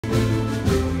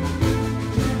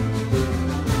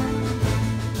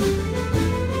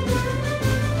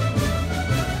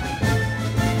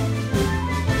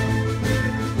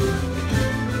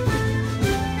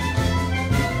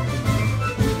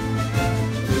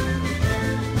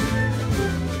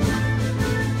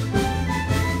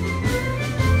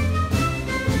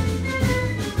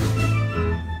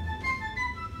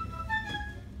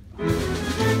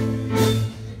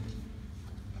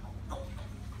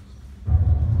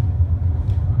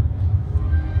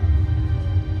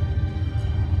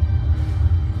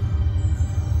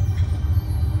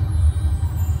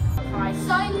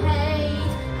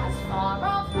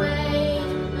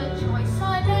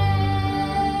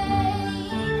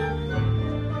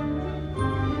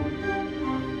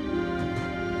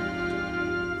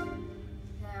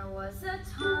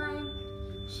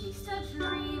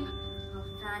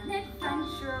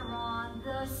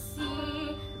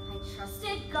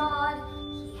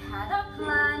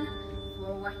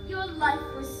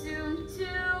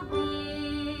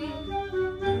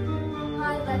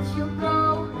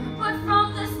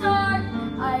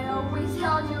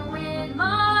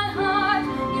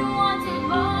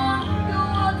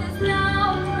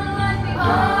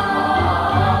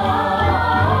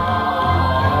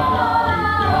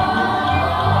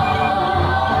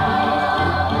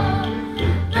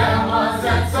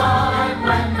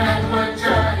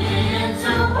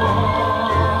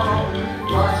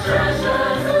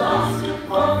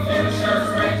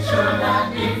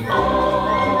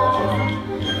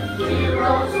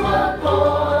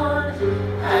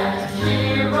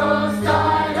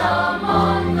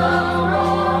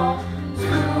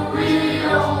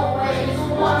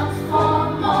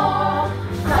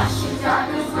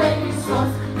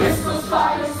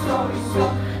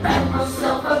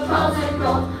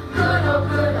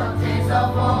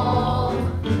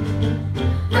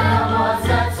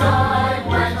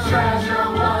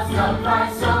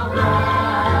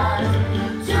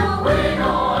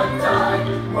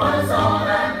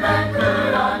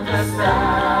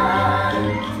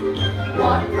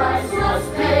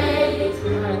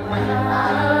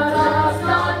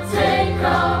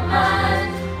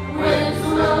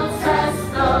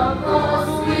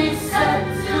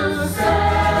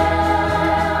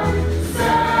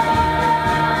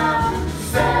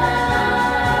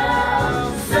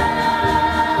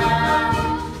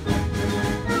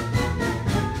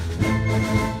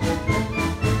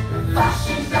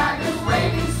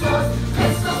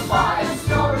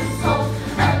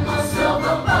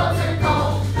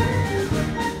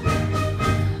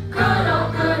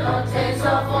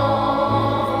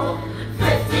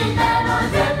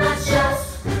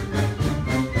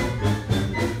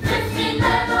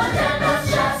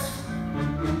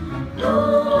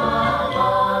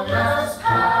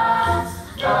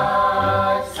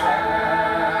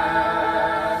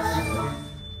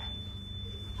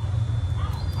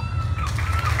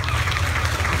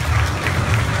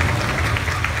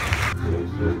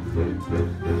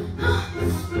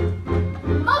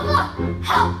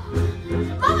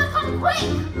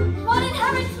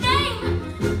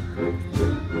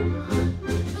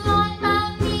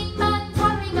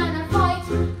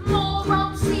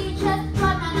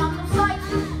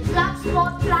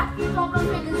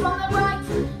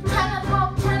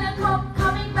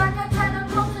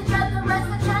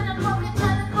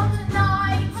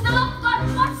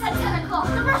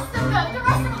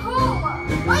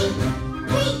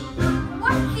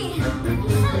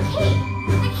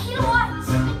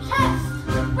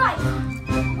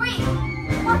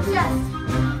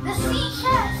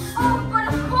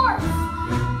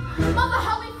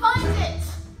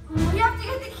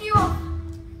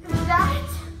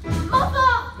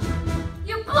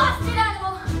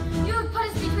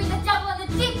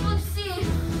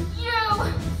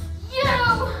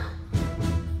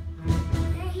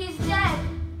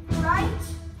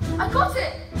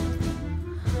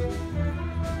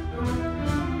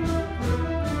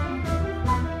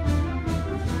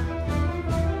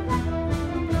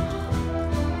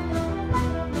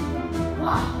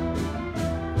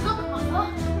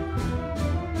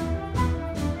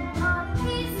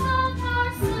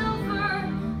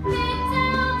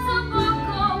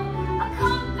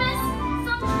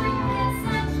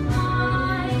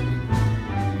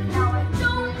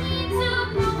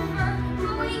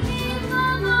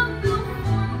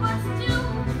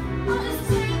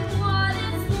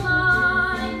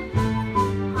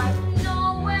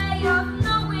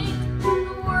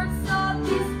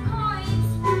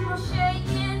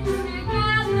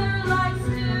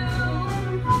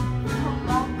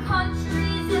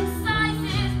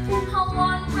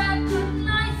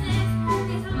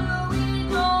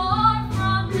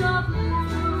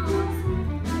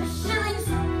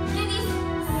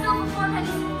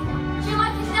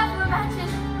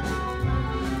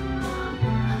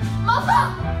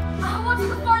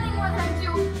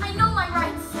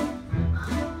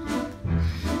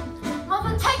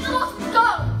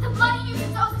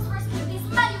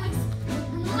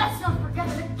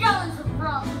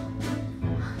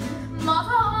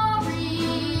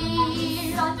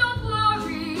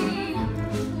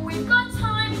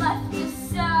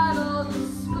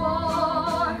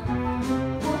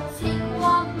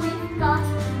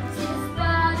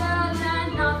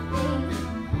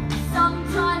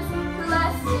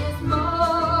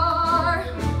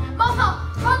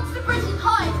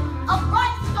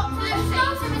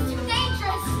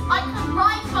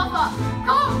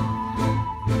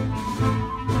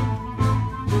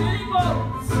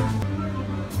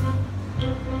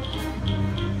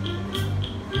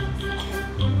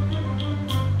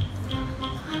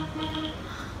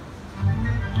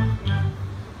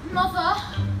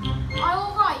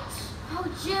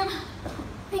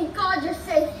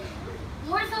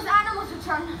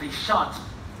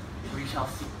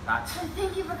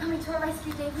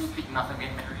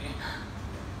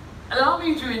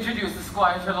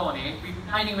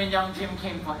When young Jim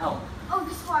came for help. Oh,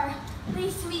 the Squire.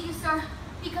 Pleased to meet you, sir.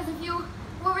 Because of you,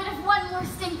 we're rid of one more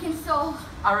stinking soul.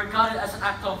 I regard it as an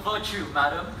act of virtue,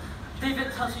 madam.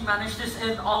 David tells you managed this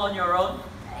inn all on your own?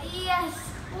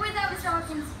 Yes. Without Mr.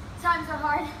 Hawkins, times are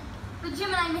hard. But Jim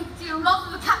and I make do. Most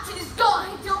of the captain is gone.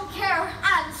 I don't care.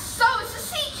 And so is the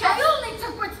sea chest. I only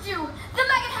took what's due. The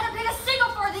Megan hadn't paid a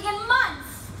single farthing in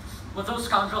months. Were those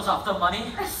scoundrels after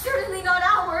money? Certainly not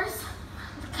ours.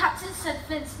 The captain said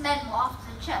Flint's men were after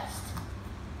the chest.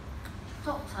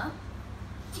 Doctor,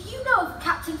 do you know of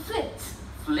Captain Flint?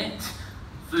 Flint?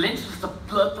 Flint was the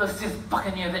bloodthirstiest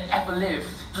buccaneer that ever lived.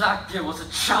 Blackbeard was a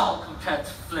child compared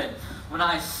to Flint. When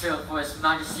I sailed for His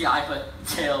Majesty, I heard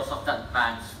tales of that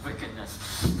man's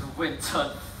wickedness. The wind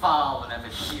turned foul whenever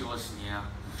he was near.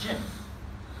 Jim,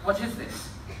 what is this?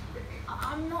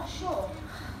 I'm not sure.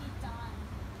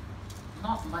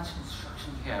 not much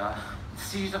instruction here. A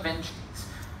series of entries.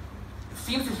 It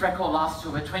seems this record lasts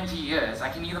over 20 years. I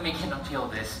can either make head or tail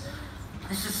this.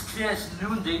 This is clear as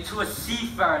noonday to a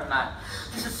seafaring man.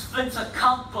 This is Flint's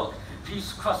account book.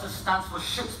 Peace crosses stands for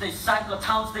ships they sank or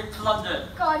towns they plundered.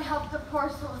 God help the poor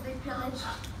souls they pillaged.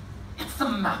 It's the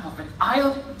map of an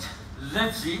island.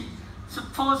 Lindsay,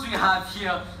 suppose we have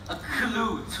here a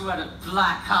clue to where the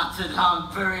black-hearted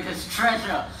hound buried his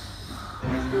treasure.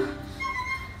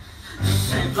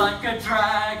 Shaped like a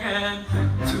dragon,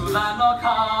 two landlocked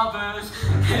harbors,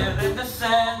 hill in the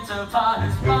center, part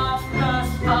his partner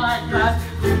spyglass,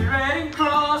 three rating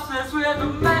crosses with a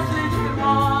message in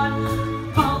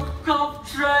one. Bulk of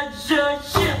treasure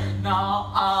here.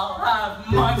 Now I'll have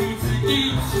money to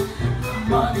eat,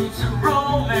 money to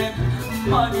roll in,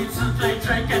 money to play,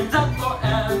 drink and duck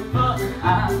forever.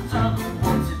 After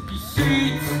won't it be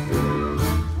sweet?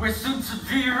 We're soon to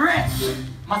be rich.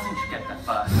 Mustn't you get that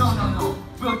first? No,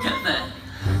 we'll get there.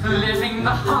 Living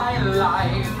the high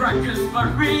life, reckless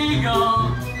but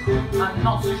regal. I'm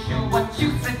not so sure what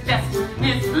you suggest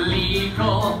is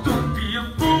legal. Don't be a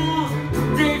fool,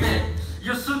 David,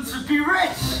 you're soon to be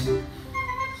rich.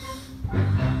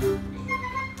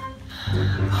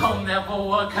 I'll never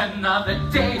work another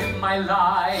day in my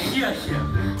life. Here.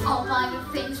 I'll buy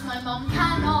the things my mom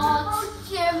cannot. Oh,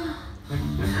 Jim.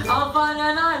 I'll find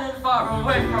an island far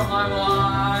away from my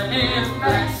one.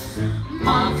 Invest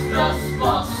monster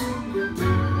spots,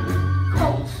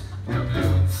 gold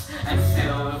doubloons and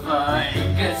silver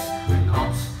ingots,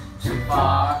 not too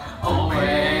far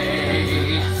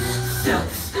away.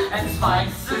 Silks and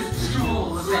spices,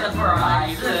 jewels and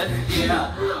prizes here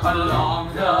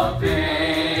along the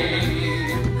bay.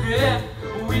 If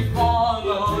we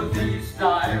follow these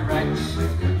directions,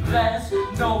 there's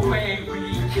no way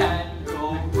we can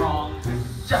go wrong.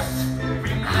 Just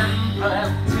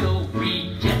remember till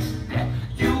we get there,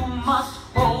 you must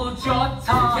hold your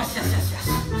tongue. Yes.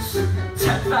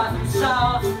 10,000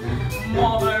 south,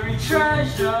 more buried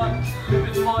treasure.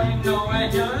 Before you know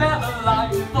it, you'll live a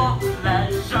life for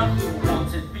pleasure.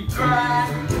 Won't it be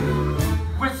grand?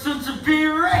 We're soon to be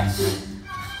rich.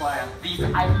 Squire, these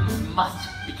items must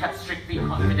be kept strictly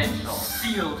confidential.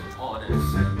 Sealed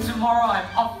orders. Tomorrow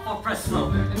I'm off for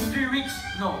Bristol. In 3 weeks,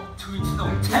 no, 2 weeks,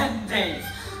 no, 10 days.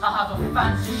 I'll have a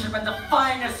fancy ship and the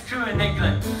finest crew in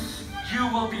England. You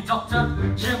will be doctor,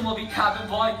 Jim will be cabin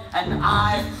boy, and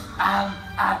I am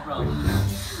admiral.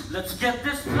 Let's get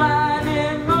this plan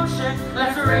in motion.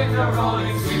 Let's raise the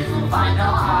rolling seas. We'll find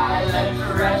our island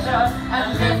treasure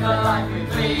and live the life we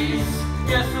please.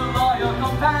 Yes, a loyal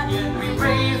companion, we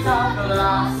raise our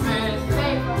glasses.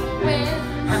 Favorite with.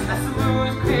 And the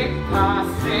smooth, quick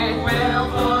passage, we'll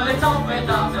pull it off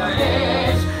without a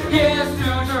hitch. Here's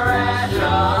to Treasure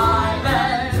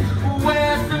Island,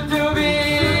 we're soon to be.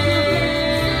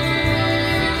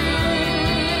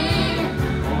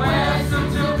 We're soon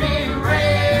to be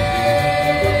rich.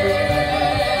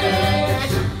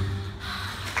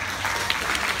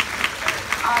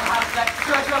 I'll have that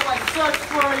treasure if I search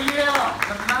for a year.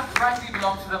 The map rightly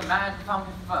belongs to the man who found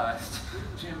it first.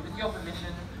 Jim, with your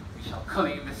permission, we shall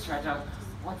claim this treasure.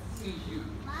 What say you?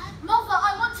 Mother,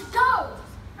 I want to go!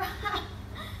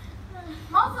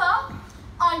 Mother,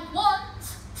 I want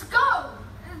to go!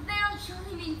 They don't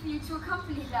surely mean for you to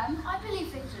accompany them. I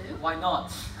believe they do. Why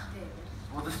not? David.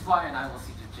 Well, the squire and I will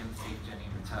see to Jim's safe journey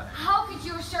and return. How could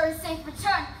you assure a safe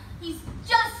return? He's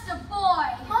just a boy!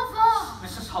 Mother!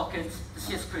 Mrs. Hawkins, the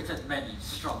sea has created many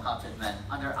strong-hearted men.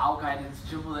 Under our guidance,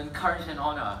 Jim will encourage and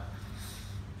honor.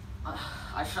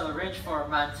 I shall arrange for a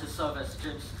man to serve as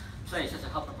Jim's place as a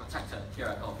helper protector here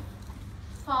at home.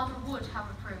 Father would have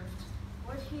approved.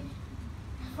 Would he?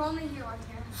 If only you were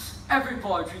here. Every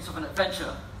boy dreams of an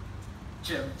adventure.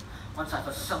 Jim, once I've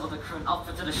assembled the crew and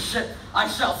outfitted a ship, I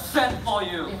shall send for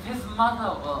you. If his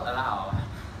mother will allow,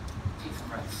 take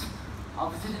some rest. I'll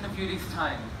visit in a few days'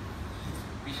 time.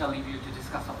 We shall leave you to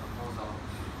discuss our proposal.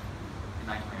 Good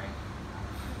night, Mary.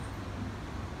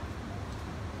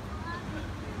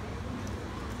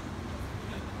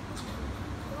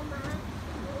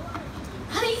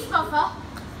 Please, Mother,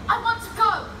 I want to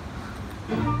go.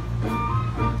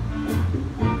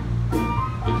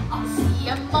 I'll see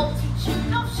a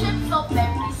multitude of ships of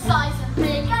every size and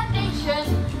big and nation.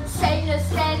 Sailors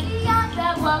steady at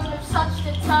their work with such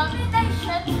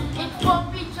determination. It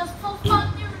won't be just for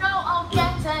fun, you know, I'll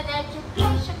get an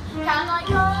education. Can I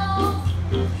go?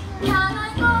 Can I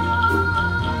go?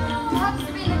 Perhaps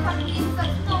to be the company of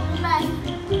such noble men.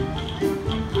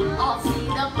 I'll see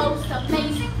the most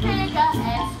amazing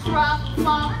figureheads travel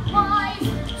far and wide.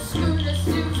 Schooners,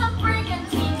 suits and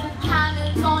brigantines with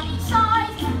cannons on each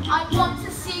side. I want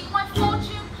to seek my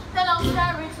fortune, then I'll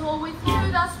share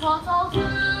that's what I'll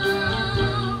do.